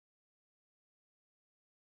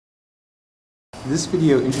This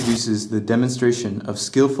video introduces the demonstration of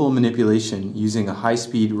skillful manipulation using a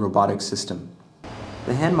high-speed robotic system.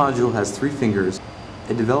 The hand module has 3 fingers,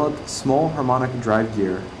 a developed small harmonic drive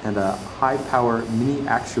gear, and a high-power mini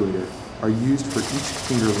actuator are used for each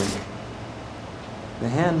finger link. The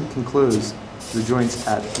hand can close the joints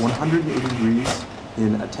at 180 degrees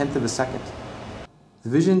in 1/10 of a second. The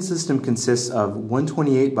vision system consists of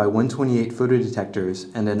 128 by 128 photodetectors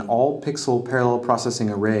and an all-pixel parallel processing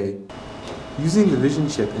array. Using the vision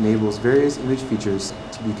chip enables various image features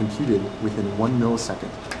to be computed within 1 millisecond.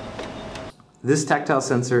 This tactile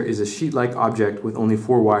sensor is a sheet-like object with only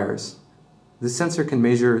 4 wires. This sensor can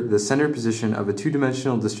measure the center position of a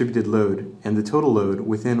 2-dimensional distributed load and the total load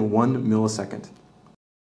within 1 millisecond.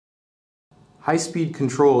 High-speed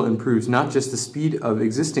control improves not just the speed of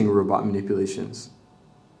existing robot manipulations.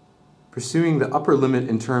 Pursuing the upper limit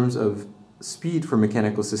in terms of speed for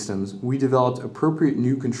mechanical systems, we developed appropriate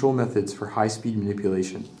new control methods for high-speed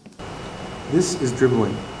manipulation. This is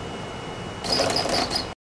dribbling.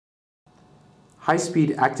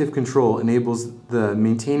 High-speed active control enables the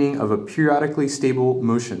maintaining of a periodically stable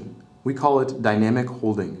motion. We call it dynamic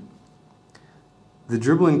holding. The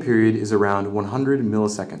dribbling period is around 100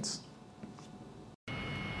 milliseconds.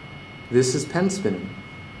 This is pen spinning.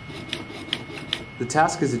 The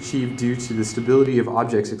task is achieved due to the stability of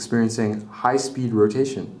objects experiencing high-speed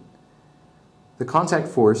rotation. The contact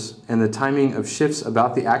force and the timing of shifts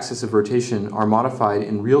about the axis of rotation are modified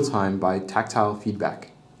in real time by tactile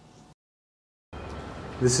feedback.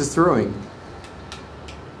 This is throwing.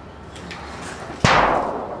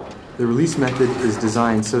 The release method is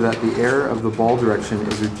designed so that the error of the ball direction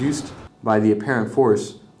is reduced by the apparent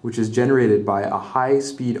force, which is generated by a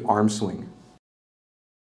high-speed arm swing.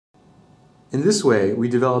 In this way, we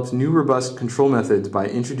developed new robust control methods by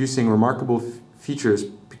introducing remarkable features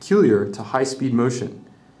peculiar to high-speed motion.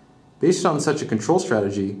 Based on such a control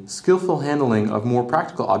strategy, skillful handling of more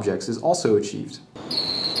practical objects is also achieved.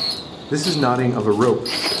 This is knotting of a rope.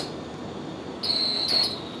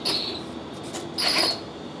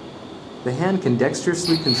 The hand can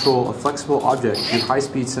dexterously control a flexible object through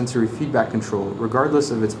high-speed sensory feedback control,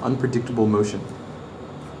 regardless of its unpredictable motion.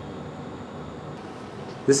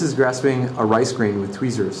 This is grasping a rice grain with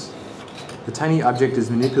tweezers. The tiny object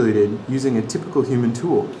is manipulated using a typical human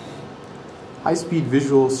tool. High-speed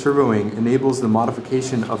visual servoing enables the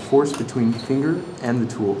modification of force between finger and the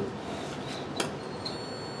tool.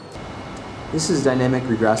 This is dynamic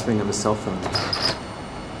regrasping of a cell phone.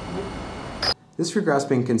 This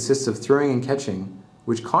regrasping consists of throwing and catching,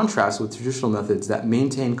 which contrasts with traditional methods that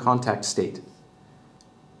maintain contact state.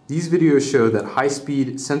 These videos show that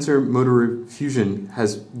high-speed sensor-motor fusion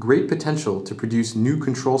has great potential to produce new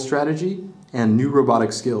control strategy and new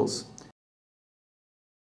robotic skills.